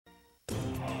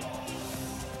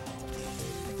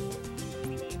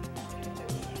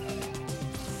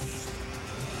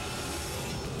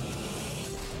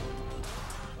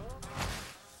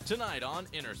Tonight on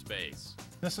InnerSPACE.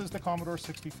 This is the Commodore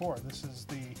 64. This is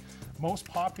the most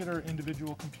popular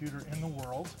individual computer in the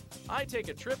world. I take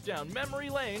a trip down memory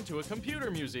lane to a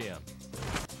computer museum.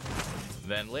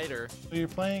 Then later, You're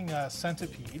playing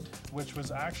Centipede, which was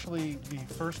actually the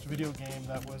first video game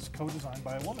that was co-designed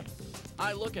by a woman.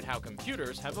 I look at how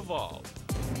computers have evolved.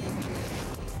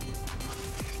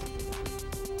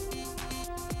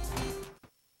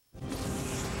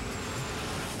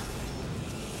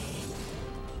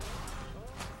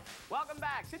 Welcome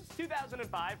back. Since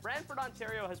 2005, Brantford,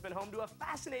 Ontario has been home to a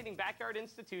fascinating backyard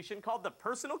institution called the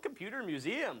Personal Computer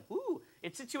Museum. Ooh,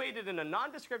 it's situated in a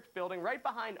nondescript building right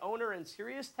behind owner and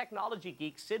serious technology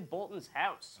geek Sid Bolton's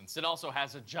house. And Sid also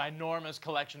has a ginormous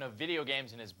collection of video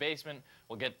games in his basement.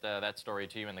 We'll get that story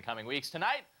to you in the coming weeks.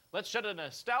 Tonight, let's shed a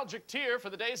nostalgic tear for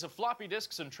the days of floppy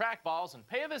disks and trackballs and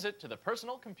pay a visit to the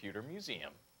Personal Computer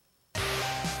Museum.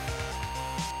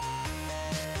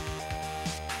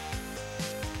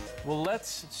 Well,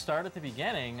 let's start at the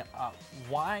beginning.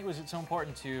 Why was it so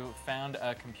important to found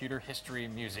a computer history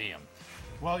museum?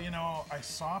 Well, you know, I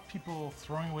saw people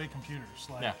throwing away computers.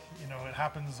 Like, you know, it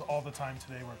happens all the time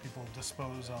today where people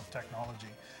dispose of technology.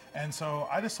 And so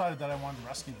I decided that I wanted to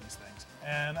rescue these things.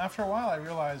 And after a while, I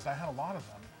realized I had a lot of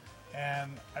them.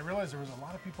 And I realized there was a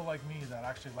lot of people like me that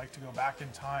actually like to go back in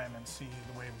time and see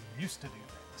the way we used to do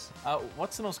things.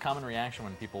 What's the most common reaction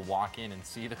when people walk in and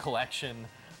see the collection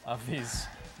of these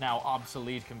now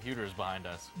obsolete computers behind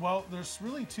us? Well, there's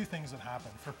really two things that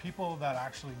happen. For people that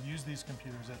actually use these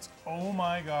computers, it's, oh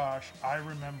my gosh, I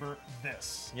remember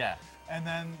this. Yeah. And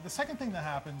then the second thing that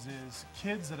happens is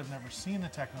kids that have never seen the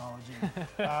technology,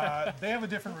 they have a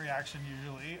different reaction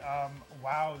usually.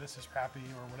 Wow, this is crappy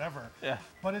or whatever. Yeah.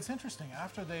 But it's interesting,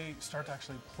 after they start to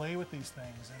actually play with these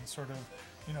things and sort of,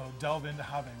 you know, delve into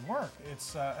how they work,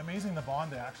 it's amazing the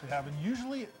bond they actually have. And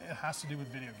usually it has to do with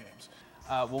video games.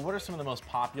 Well, what are some of the most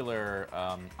popular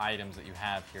items that you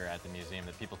have here at the museum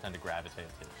that people tend to gravitate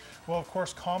to? Well, of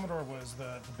course, Commodore was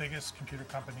the biggest computer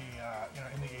company you know,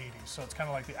 in the 80s, so it's kind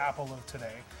of like the Apple of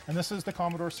today. And this is the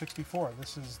Commodore 64.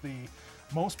 This is the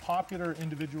most popular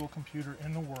individual computer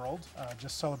in the world,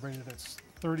 just celebrated its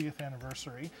 30th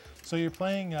anniversary. So you're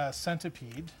playing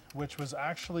Centipede, which was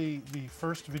actually the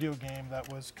first video game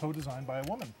that was co-designed by a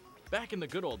woman. Back in the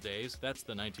good old days, that's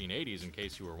the 1980s in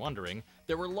case you were wondering,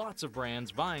 there were lots of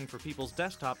brands vying for people's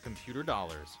desktop computer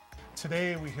dollars.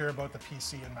 Today we hear about the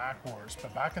PC and Mac wars,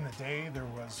 but back in the day there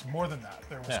was more than that.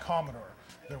 There was Commodore,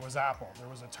 there was Apple, there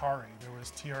was Atari, there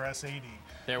was TRS-80,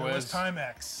 there was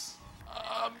Timex,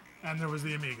 and there was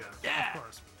the Amiga, of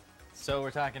course. So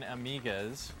we're talking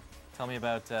Amigas. Tell me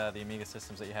about the Amiga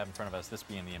systems that you have in front of us, this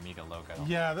being the Amiga logo.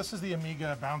 Yeah, this is the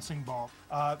Amiga bouncing ball.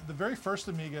 The very first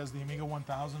Amiga is the Amiga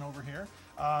 1000 over here.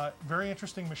 Very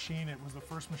interesting machine. It was the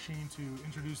first machine to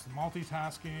introduce the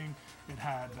multitasking. It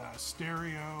had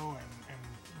stereo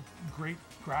and great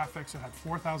graphics. It had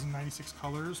 4,096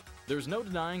 colors. There's no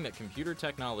denying that computer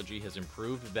technology has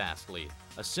improved vastly.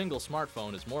 A single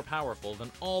smartphone is more powerful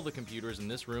than all the computers in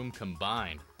this room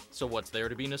combined. So what's there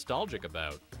to be nostalgic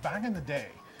about? Back in the day,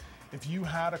 if you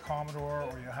had a Commodore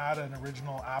or you had an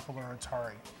original Apple or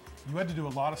Atari, you had to do a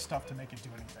lot of stuff to make it do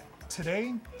anything.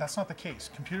 Today, that's not the case.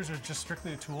 Computers are just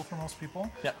strictly a tool for most people.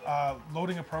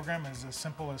 Loading a program is as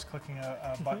simple as clicking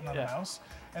a button on a mouse.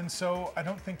 And so I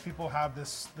don't think people have the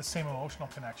same emotional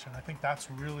connection. I think that's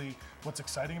really what's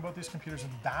exciting about these computers,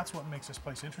 and that's what makes this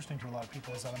place interesting to a lot of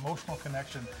people, is that emotional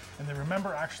connection, and they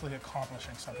remember actually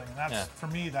accomplishing something. And that's, for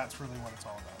me, that's really what it's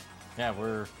all about. Yeah,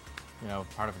 we're, you know,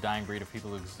 part of a dying breed of people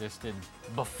who existed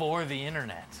before the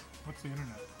internet. What's the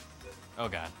internet? Oh,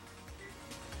 God.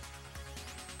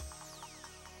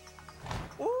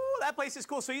 Ooh, that place is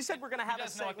cool. So you said we're going to have a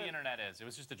segment. He doesn't know what the internet is. It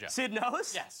was just a joke. Sid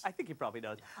knows? Yes. I think he probably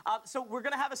does. So we're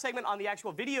going to have a segment on the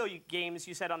actual video games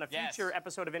you said on a future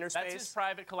episode of InnerSPACE. That's his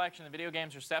private collection. The video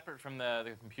games are separate from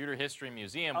the Computer History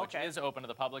Museum, which is open to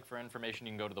the public for information.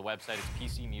 You can go to the website.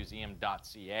 It's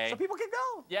pcmuseum.ca. So people can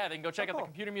go. Yeah, they can go check out the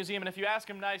Computer Museum, and if you ask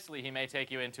him nicely, he may take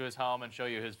you into his home and show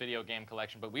you his video game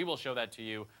collection, but we will show that to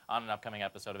you on an upcoming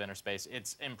episode of InnerSPACE.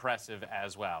 It's impressive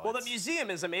as well. Well, the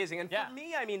museum is amazing, and for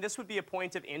me, I mean, this would be a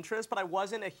point of interest, but I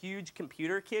wasn't a huge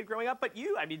computer kid growing up, but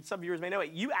you, I mean, some viewers may know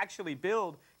it, you actually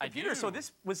build computers, so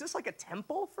was this like a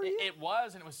temple for you? It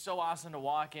was, and it was so awesome to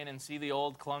walk in and see the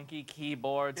old clunky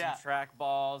keyboards and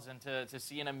trackballs, and to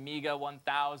see an Amiga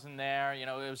 1000 there. You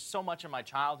know, it was so much of my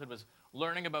childhood was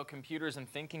learning about computers and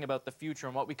thinking about the future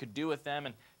and what we could do with them,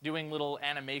 and doing little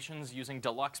animations using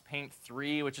Deluxe Paint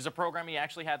 3, which is a program he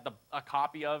actually had a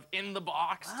copy of in the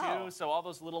box, Wow. too. So all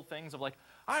those little things of like,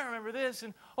 I remember this,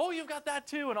 and oh, you've got that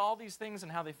too, and all these things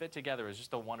and how they fit together is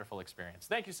just a wonderful experience.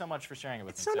 Thank you so much for sharing it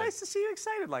with It's me. so Sid. nice to see you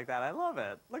excited like that. I love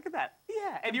it. Look at that.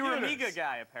 Yeah, and you were an Computers. Amiga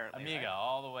guy, apparently. Amiga, right?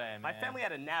 all the way, man. My family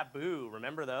had a Naboo.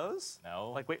 Remember those?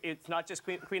 No. Like, it's not just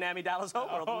Queen Amidala's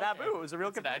homeworld. Oh, okay. Naboo. It was a real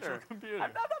It's an computer. actual computer.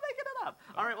 I'm not making it up.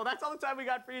 All right, well, that's all the time we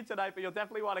got for you tonight, but you'll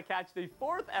definitely want to catch the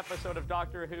 4th episode of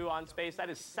Doctor Who on Space. That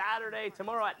is Saturday,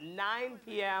 tomorrow at 9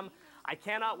 p.m. I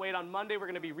cannot wait. On Monday, we're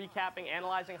going to be recapping,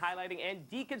 analyzing, highlighting, and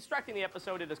deconstructing the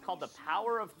episode. It is called The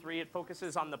Power of Three. It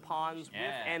focuses on the pawns with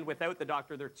and without the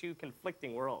Doctor. They're two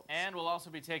conflicting worlds. And we'll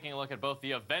also be taking a look at both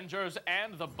the Avengers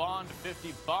and the Bond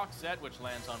 50 box set, which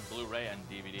lands on Blu-ray and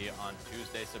DVD on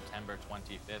Tuesday, September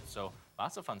 25th. So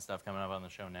lots of fun stuff coming up on the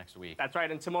show next week. That's right,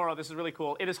 and tomorrow, this is really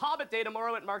cool. It is Hobbit Day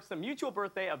tomorrow. It marks the mutual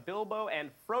birthday of Bilbo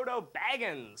and Frodo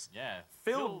Baggins. Yeah.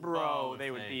 Filbro,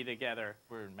 they would they be together.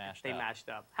 We're mashed They up. mashed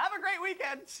up. Have a great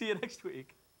weekend. See you next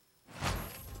week.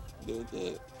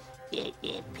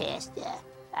 Pasta.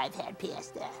 I've had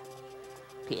pasta.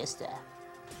 Pasta.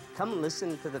 Come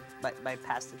listen to my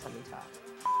pasta tummy talk.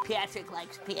 Patrick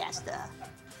likes pasta.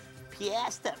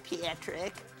 Pasta,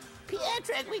 Patrick.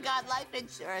 Patrick, we got life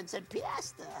insurance and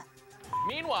pasta.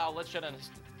 Meanwhile, let's shut in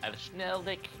a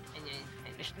Schneldick.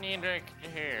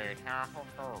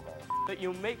 That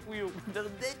you make you. No,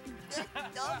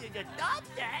 you did not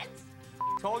dance.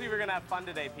 Told you we're gonna have fun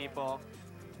today, people.